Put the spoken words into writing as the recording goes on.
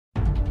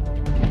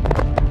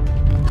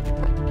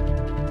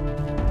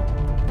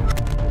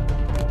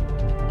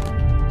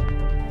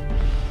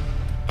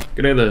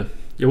G'day there,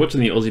 you're watching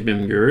the Aussie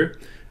BIM Guru,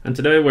 and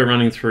today we're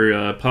running through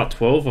part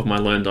 12 of my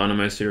Learn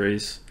Dynamo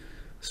series.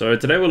 So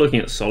today we're looking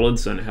at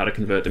solids and how to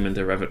convert them into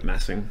Revit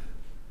massing.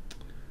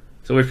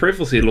 So we've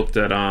previously looked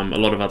at a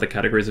lot of other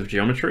categories of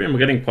geometry, and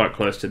we're getting quite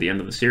close to the end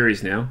of the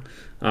series now.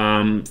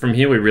 From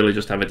here we really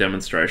just have a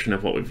demonstration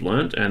of what we've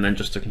learned, and then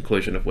just a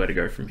conclusion of where to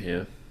go from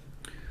here.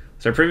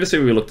 So previously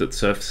we looked at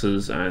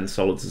surfaces, and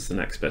solids is the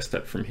next best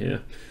step from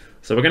here.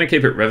 So we're going to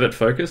keep it Revit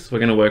focused. We're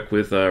going to work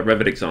with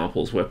Revit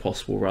examples where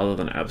possible rather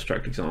than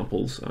abstract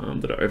examples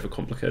that are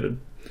overcomplicated.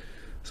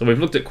 So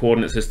we've looked at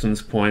coordinate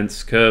systems,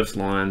 points, curves,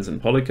 lines,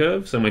 and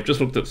polycurves, and we've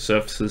just looked at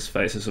surfaces,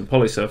 faces, and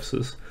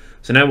polysurfaces.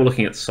 So now we're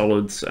looking at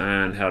solids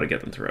and how to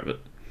get them to Revit.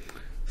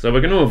 So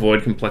we're going to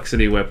avoid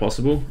complexity where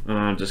possible,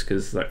 just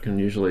because that can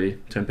usually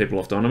turn people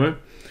off Dynamo.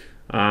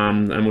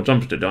 And we'll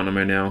jump into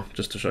Dynamo now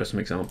just to show some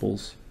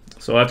examples.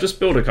 So I've just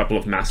built a couple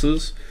of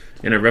masses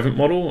in a Revit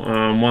model.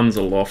 One's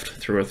a loft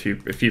through a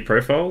few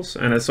profiles,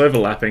 and it's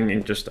overlapping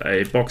in just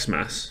a box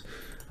mass.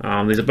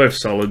 These are both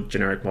solid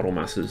generic model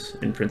masses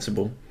in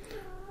principle.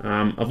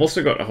 I've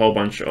also got a whole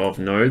bunch of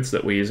nodes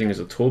that we're using as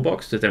a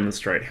toolbox to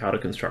demonstrate how to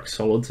construct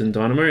solids in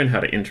Dynamo and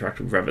how to interact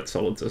with Revit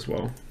solids as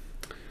well.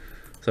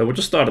 So we'll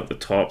just start at the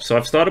top. So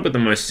I've started with the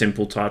most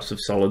simple types of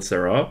solids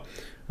there are.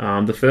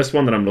 The first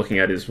one that I'm looking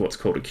at is what's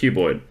called a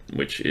cuboid,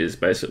 which is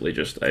basically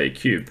just a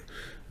cube.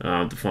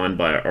 Defined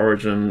by an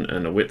origin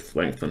and a width,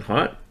 length, and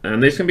height.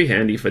 And these can be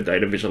handy for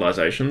data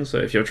visualization. So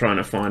if you're trying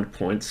to find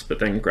points but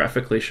then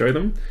graphically show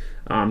them,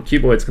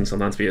 cuboids can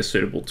sometimes be a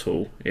suitable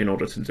tool in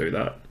order to do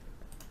that.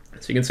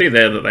 So you can see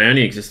there that they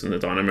only exist in the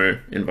Dynamo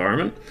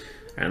environment,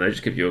 and they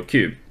just give you a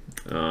cube.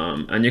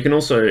 And you can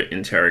also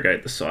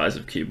interrogate the size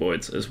of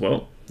cuboids as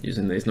well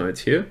using these nodes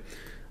here.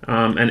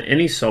 And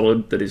any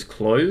solid that is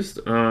closed,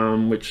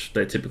 which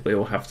they typically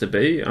all have to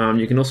be,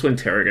 you can also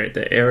interrogate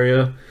their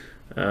area,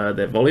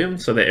 their volume.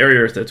 So their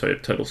area is their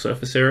total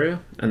surface area,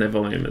 and their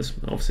volume is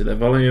obviously their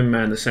volume,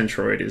 and the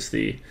centroid is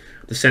the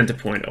center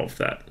point of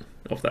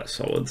that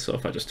solid. So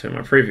if I just turn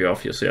my preview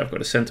off, you'll see I've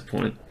got a center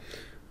point,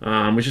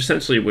 which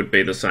essentially would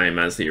be the same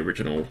as the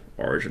original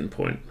origin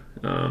point.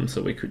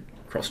 So we could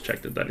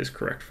cross-check that is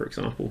correct, for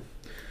example.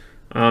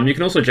 You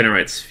can also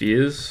generate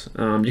spheres.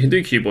 You can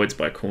do cuboids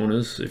by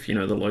corners if you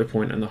know the low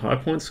point and the high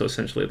point, so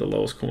essentially the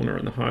lowest corner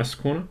and the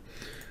highest corner.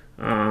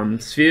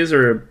 Spheres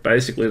are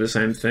basically the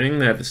same thing.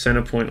 They have a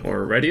center point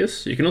or a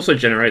radius. You can also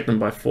generate them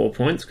by 4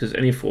 points, because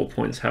any 4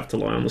 points have to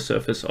lie on the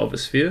surface of a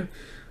sphere,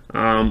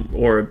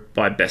 or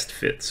by best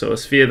fit. So a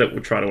sphere that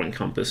will try to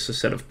encompass a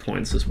set of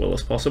points as well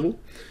as possible.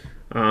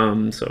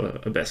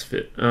 So a best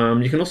fit.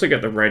 You can also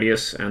get the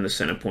radius and the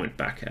center point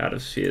back out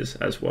of spheres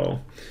as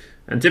well.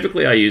 And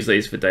typically I use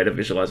these for data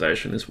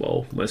visualization as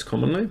well, most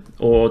commonly,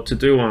 or to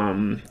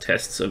do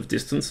tests of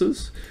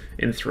distances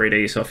in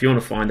 3D. So if you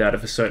want to find out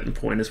if a certain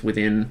point is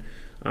within,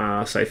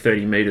 say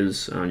 30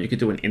 meters, you could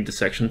do an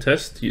intersection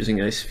test using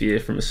a sphere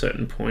from a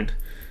certain point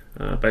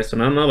based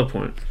on another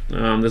point.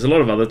 There's a lot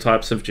of other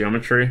types of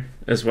geometry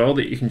as well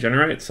that you can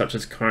generate, such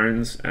as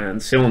cones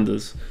and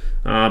cylinders.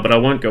 But I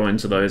won't go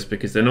into those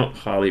because they're not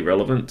highly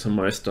relevant to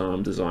most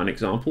design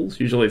examples.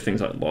 Usually things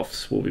like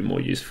lofts will be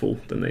more useful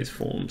than these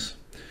forms,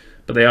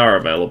 but they are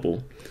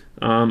available.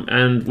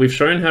 And we've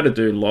shown how to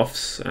do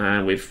lofts,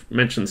 and we've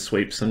mentioned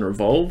sweeps and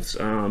revolves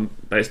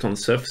based on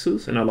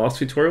surfaces in our last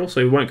tutorial,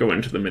 so we won't go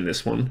into them in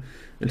this one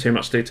in too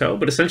much detail,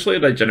 but essentially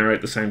they generate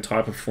the same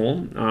type of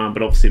form,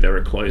 but obviously they're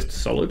a closed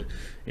solid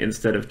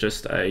instead of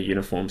just a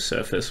uniform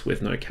surface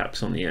with no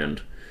caps on the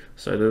end.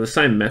 So they're the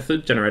same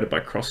method generated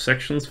by cross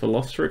sections for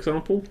lofts, for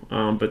example,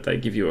 but they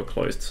give you a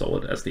closed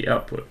solid as the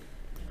output.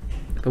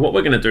 But what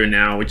we're going to do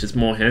now, which is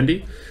more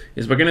handy,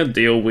 is we're going to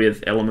deal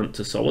with element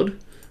to solid.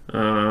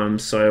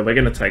 So we're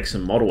going to take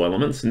some model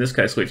elements. In this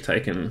case, we've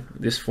taken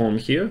this form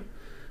here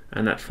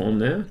and that form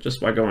there,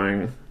 just by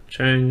going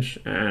change,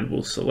 and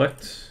we'll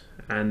select,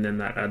 and then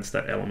that adds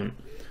that element.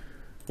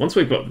 Once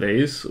we've got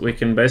these, we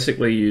can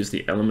basically use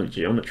the element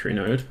geometry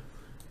node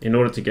in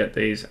order to get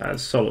these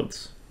as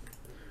solids.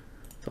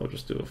 So I'll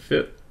just do a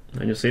fit,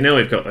 and you'll see now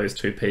we've got those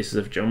two pieces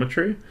of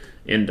geometry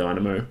in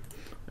Dynamo.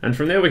 And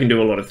from there we can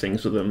do a lot of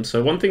things with them.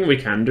 So one thing we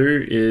can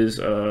do is,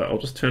 I'll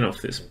just turn off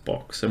this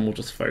box and we'll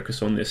just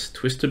focus on this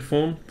twisted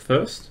form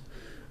first.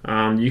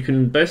 You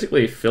can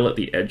basically fill at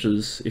the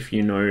edges if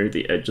you know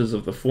the edges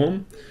of the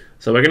form.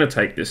 So we're going to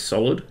take this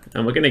solid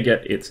and we're going to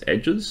get its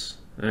edges,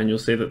 and you'll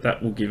see that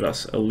that will give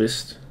us a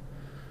list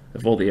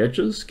of all the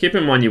edges. Keep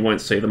in mind you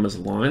won't see them as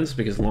lines,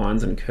 because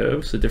lines and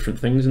curves are different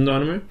things in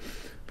Dynamo.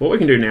 But what we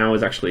can do now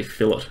is actually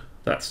fillet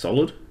that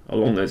solid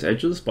along those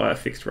edges by a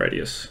fixed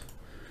radius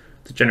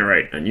to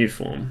generate a new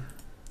form.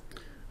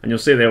 And you'll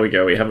see there we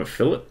go, we have a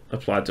fillet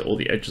applied to all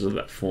the edges of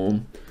that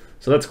form.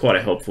 So that's quite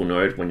a helpful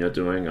node when you're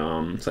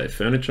doing, say,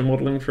 furniture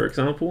modeling, for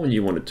example, and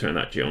you want to turn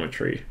that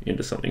geometry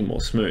into something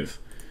more smooth.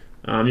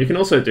 You can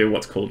also do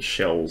what's called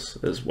shells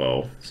as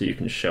well. So you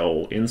can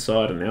shell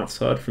inside and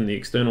outside from the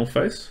external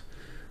face.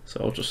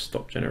 So I'll just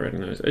stop generating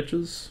those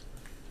edges.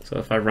 So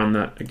if I run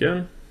that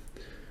again,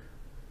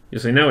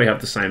 you'll see now we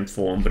have the same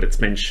form, but it's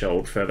been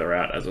shelled further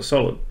out as a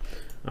solid.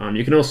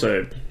 You can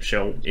also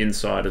shell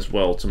inside as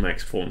well to make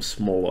forms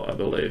smaller, I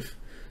believe.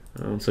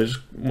 So just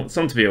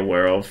something to be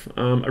aware of.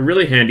 A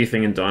really handy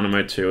thing in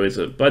Dynamo 2 is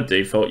that by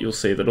default you'll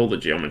see that all the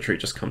geometry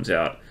just comes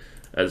out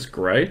as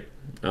grey,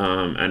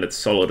 and it's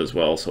solid as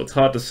well, so it's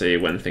hard to see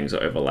when things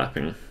are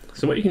overlapping.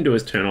 So what you can do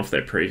is turn off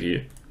their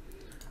preview,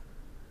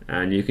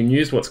 and you can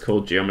use what's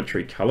called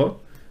geometry color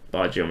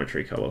by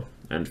geometry color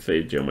and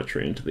feed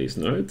geometry into these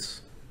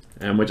nodes.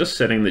 And we're just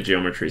setting the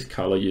geometry's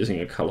color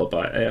using a color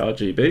by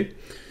ARGB.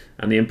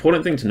 And the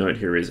important thing to note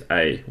here is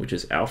A, which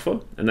is alpha,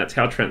 and that's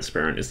how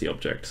transparent is the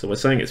object. So we're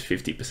saying it's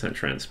 50%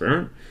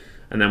 transparent,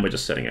 and then we're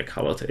just setting a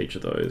color to each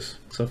of those.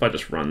 So if I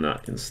just run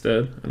that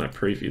instead, and I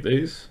preview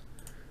these,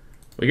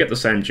 we get the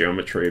same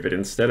geometry, but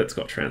instead it's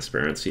got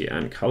transparency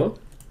and color.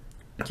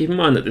 Keep in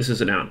mind that this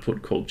is an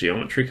output called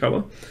geometry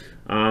color,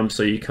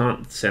 so you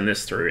can't send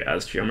this through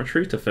as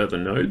geometry to further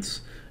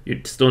nodes. You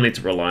still need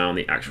to rely on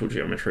the actual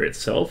geometry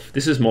itself.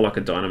 This is more like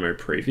a Dynamo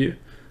preview,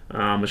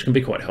 which can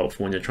be quite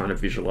helpful when you're trying to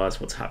visualize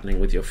what's happening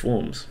with your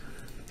forms.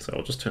 So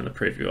I'll just turn the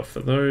preview off for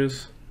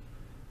those.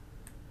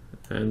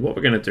 And what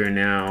we're going to do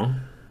now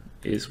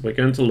is we're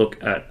going to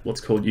look at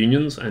what's called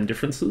unions and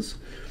differences.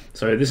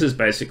 So this is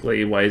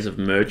basically ways of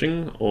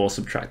merging or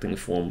subtracting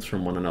forms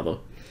from one another.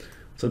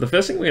 So the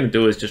first thing we're going to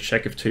do is just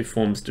check if two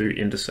forms do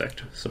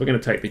intersect. So we're going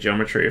to take the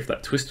geometry of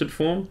that twisted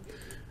form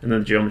and then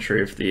the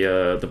geometry of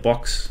the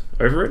box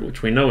over it,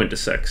 which we know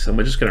intersects, and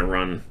we're just going to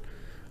run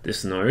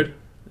this node,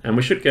 and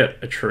we should get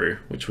a true,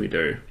 which we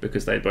do,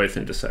 because they both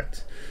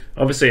intersect.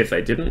 Obviously, if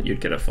they didn't,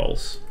 you'd get a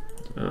false.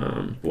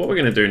 What we're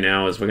going to do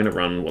now is we're going to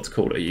run what's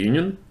called a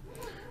union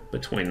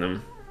between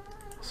them.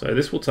 So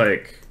this will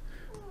take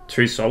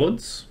two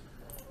solids,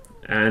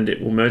 and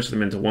it will merge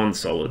them into one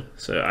solid.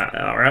 So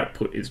our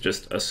output is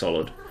just a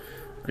solid.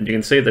 And you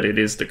can see that it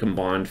is the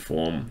combined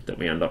form that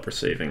we end up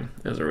receiving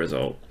as a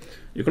result.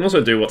 You can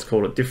also do what's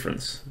called a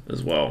difference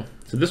as well.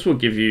 So this will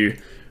give you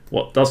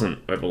what doesn't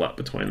overlap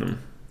between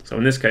them. So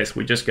in this case,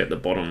 we just get the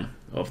bottom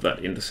of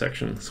that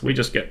intersection. So we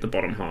just get the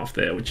bottom half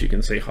there, which you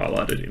can see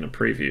highlighted in a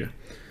preview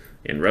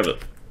in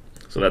Revit.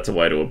 So that's a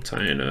way to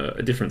obtain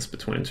a difference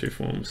between two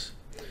forms.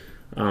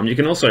 You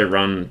can also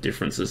run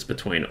differences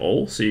between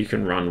all. So you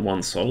can run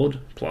one solid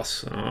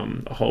plus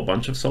a whole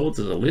bunch of solids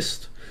as a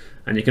list.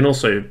 And you can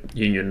also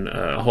union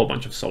a whole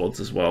bunch of solids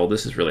as well.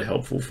 This is really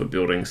helpful for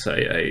building,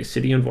 say, a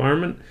city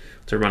environment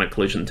to run a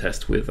collision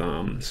test with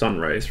sun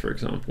rays, for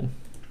example.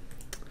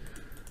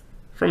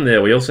 From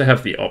there, we also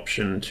have the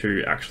option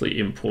to actually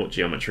import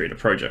geometry to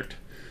project.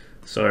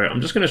 So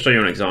I'm just going to show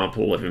you an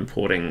example of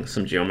importing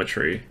some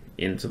geometry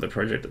into the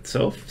project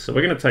itself. So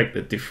we're going to take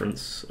the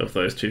difference of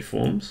those two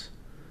forms,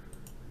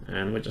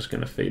 and we're just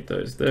going to feed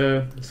those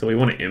there. So we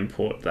want to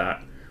import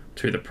that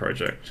to the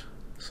project.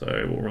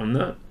 So we'll run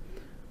that.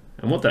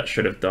 And what that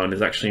should have done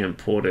is actually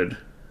imported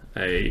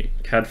a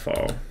CAD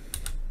file.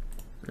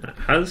 And it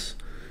has.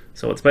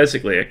 So it's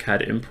basically a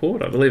CAD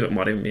import. I believe it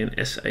might even be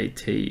an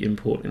SAT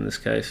import in this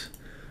case.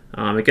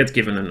 It gets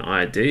given an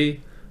ID.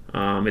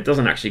 It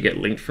doesn't actually get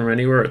linked from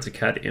anywhere. It's a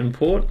CAD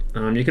import.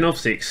 You can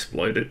obviously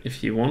explode it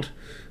if you want.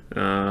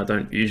 I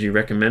don't usually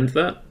recommend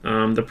that.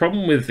 The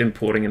problem with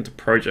importing into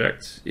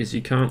projects is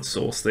you can't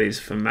source these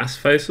for mass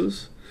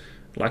faces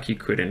like you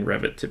could in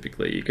Revit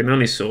typically. You can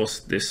only source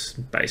this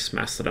base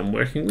mass that I'm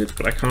working with,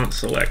 but I can't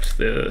select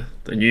the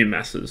new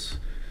mass's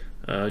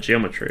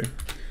geometry.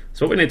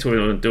 So what we need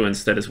to do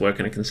instead is work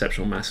in a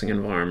conceptual massing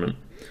environment,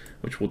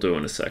 which we'll do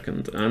in a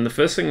second. And the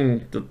first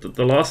thing,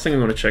 the last thing we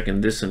want to check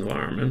in this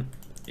environment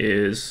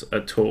is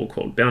a tool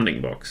called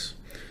bounding box.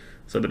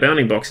 So the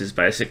bounding box is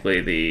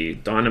basically the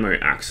Dynamo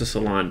axis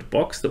aligned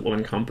box that will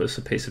encompass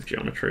a piece of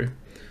geometry.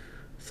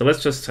 So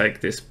let's just take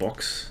this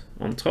box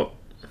on top,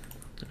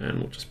 and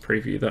we'll just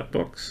preview that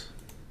box.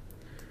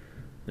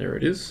 There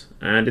it is.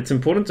 And it's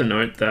important to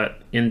note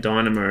that in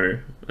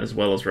Dynamo as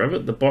well as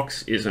Revit, the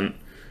box isn't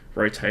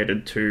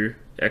rotated to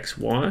X,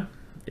 Y,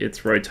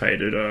 it's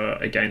rotated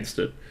against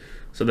it.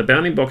 So the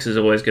bounding box is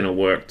always going to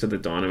work to the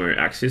Dynamo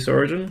axis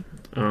origin.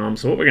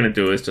 So what we're going to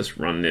do is just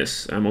run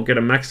this, and we'll get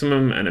a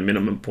maximum and a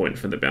minimum point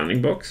for the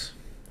bounding box,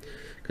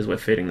 because we're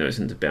feeding those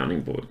into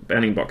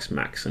bounding box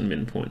max and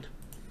min point.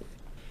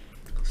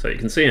 So you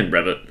can see in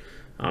Revit,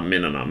 our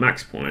min and our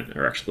max point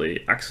are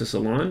actually axis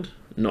aligned,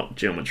 not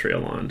geometry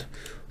aligned.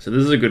 So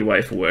this is a good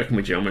way for working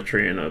with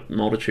geometry in a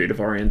multitude of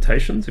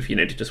orientations if you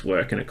need to just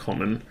work in a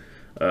common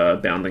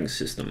bounding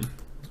system.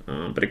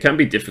 But it can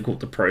be difficult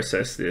to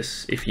process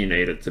this if you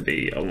need it to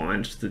be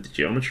aligned to the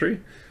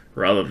geometry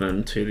rather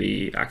than to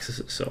the axis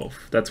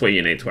itself. That's where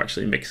you need to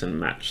actually mix and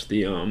match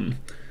the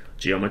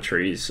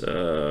geometry's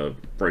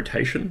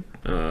rotation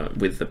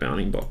with the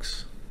bounding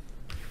box.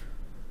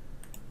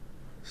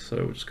 So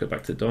we'll just go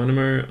back to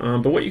Dynamo.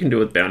 But what you can do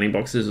with bounding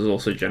boxes is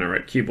also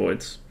generate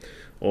cuboids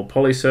or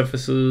poly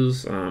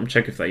surfaces,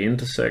 check if they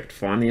intersect,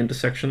 find the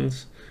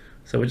intersections.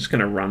 So we're just going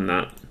to run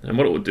that, and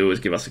what it will do is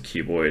give us a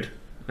cuboid,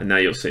 and now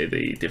you'll see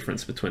the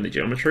difference between the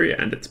geometry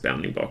and its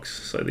bounding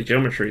box. So the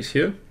geometry is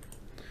here,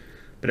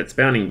 but its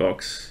bounding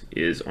box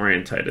is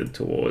orientated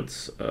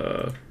towards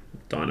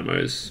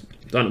Dynamo's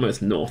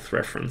Dynamo's north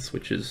reference,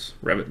 which is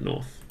Revit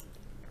north.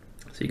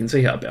 So you can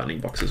see how bounding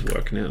boxes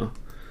work now.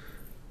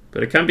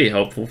 But it can be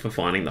helpful for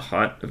finding the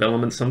height of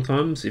elements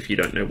sometimes if you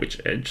don't know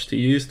which edge to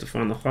use to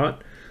find the height.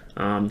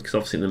 Because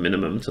obviously the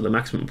minimum to the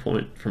maximum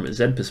point from a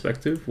Z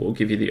perspective will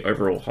give you the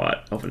overall height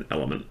of an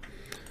element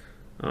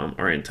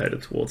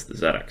orientated towards the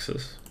Z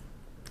axis.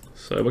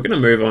 So we're going to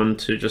move on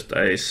to just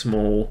a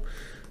small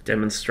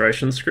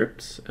demonstration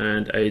script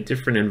and a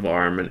different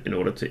environment in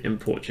order to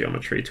import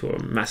geometry to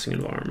a massing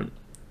environment.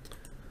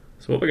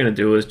 So what we're going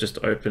to do is just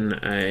open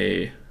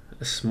a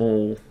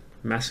small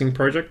massing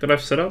project that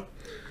I've set up,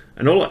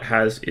 and all it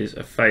has is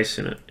a face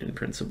in it in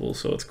principle.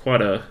 So it's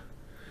quite a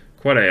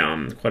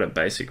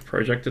basic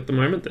project at the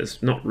moment.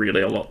 There's not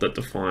really a lot that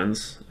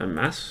defines a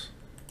mass.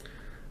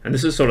 And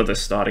this is sort of the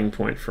starting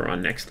point for our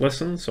next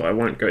lesson, so I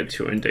won't go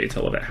too in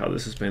detail about how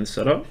this has been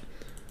set up.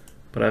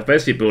 But I've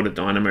basically built a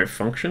Dynamo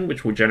function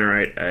which will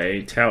generate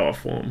a tower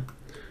form.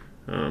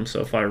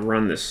 So if I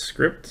run this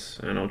script,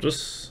 and I'll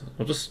just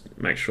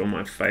make sure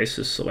my face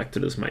is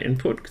selected as my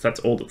input, because that's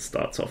all that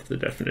starts off the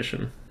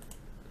definition.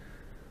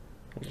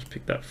 I'll just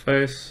pick that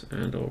face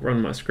and I'll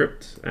run my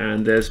script,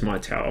 and there's my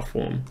tower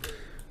form.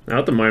 Now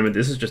at the moment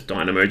this is just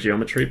Dynamo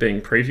geometry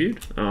being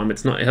previewed.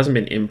 It hasn't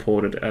been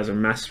imported as a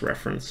mass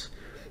reference.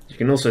 You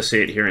can also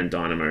see it here in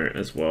Dynamo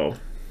as well.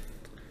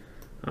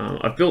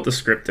 I've built the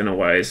script in a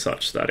way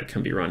such that it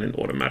can be run in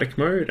automatic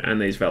mode, and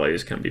these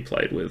values can be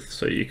played with,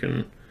 so you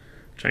can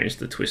change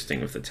the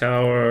twisting of the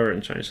tower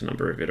and change the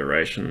number of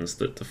iterations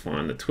that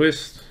define the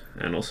twist,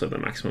 and also the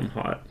maximum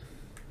height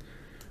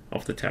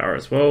of the tower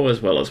as well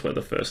as where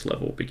the first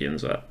level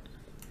begins at.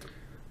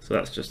 So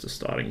that's just a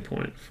starting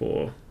point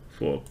for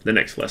the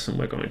next lesson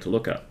we're going to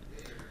look at.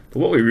 But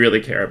what we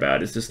really care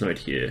about is this node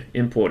here,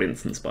 import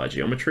instance by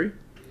geometry.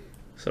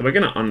 So we're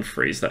going to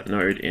unfreeze that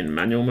node in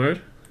manual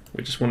mode.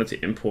 We just want it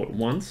to import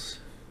once.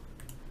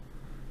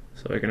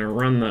 So we're going to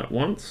run that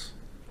once.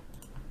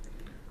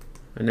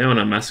 And now in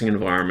our massing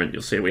environment,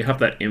 you'll see we have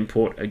that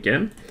import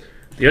again.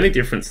 The only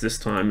difference this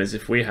time is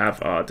if we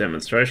have our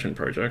demonstration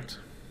project,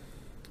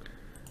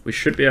 we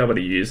should be able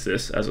to use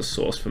this as a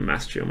source for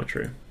mass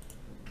geometry.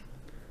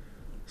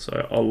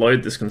 So I'll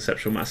load this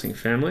conceptual massing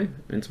family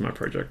into my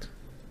project.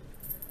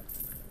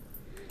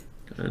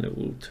 And it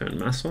will turn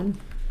mass on.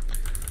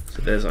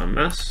 So there's our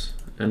mass.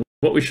 And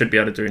what we should be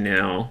able to do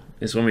now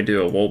is when we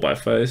do a wall by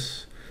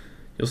face,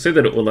 you'll see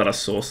that it will let us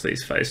source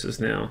these faces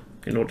now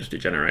in order to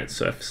generate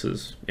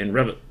surfaces in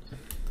Revit.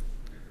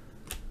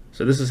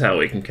 So this is how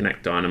we can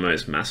connect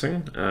Dynamo's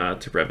massing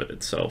to Revit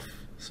itself.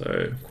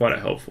 So quite a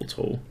helpful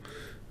tool.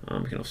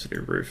 We can also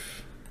do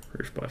roof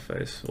by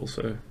face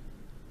also.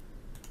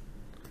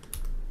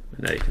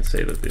 And now you can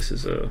see that this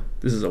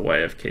is a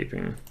way of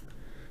keeping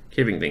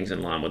things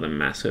in line with a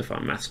mass. So if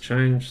our mass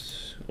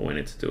changed, all we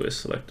need to do is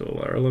select all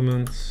our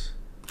elements.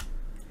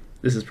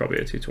 This is probably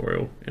a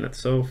tutorial in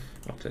itself.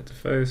 Update to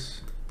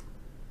face.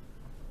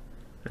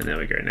 And there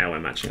we go. Now we're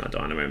matching our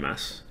Dynamo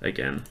mass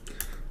again.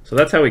 So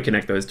that's how we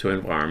connect those two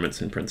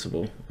environments in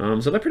principle.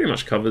 So that pretty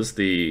much covers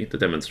the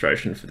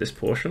demonstration for this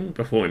portion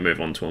before we move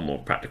on to a more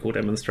practical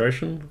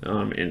demonstration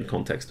in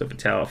context of a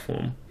tower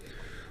form.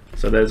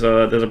 So there's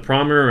a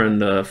primer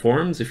and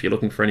forums if you're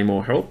looking for any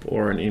more help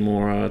or any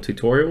more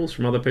tutorials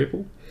from other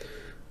people.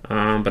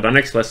 But our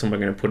next lesson, we're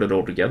going to put it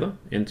all together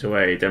into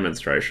a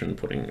demonstration,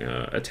 putting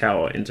a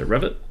tower into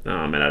Revit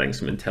and adding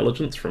some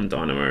intelligence from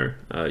Dynamo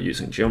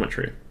using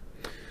geometry.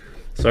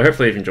 So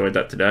hopefully you've enjoyed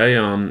that today.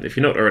 If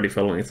you're not already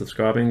following and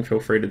subscribing, feel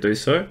free to do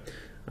so.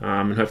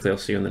 And hopefully I'll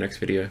see you in the next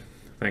video.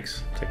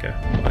 Thanks. Take care.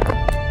 Bye.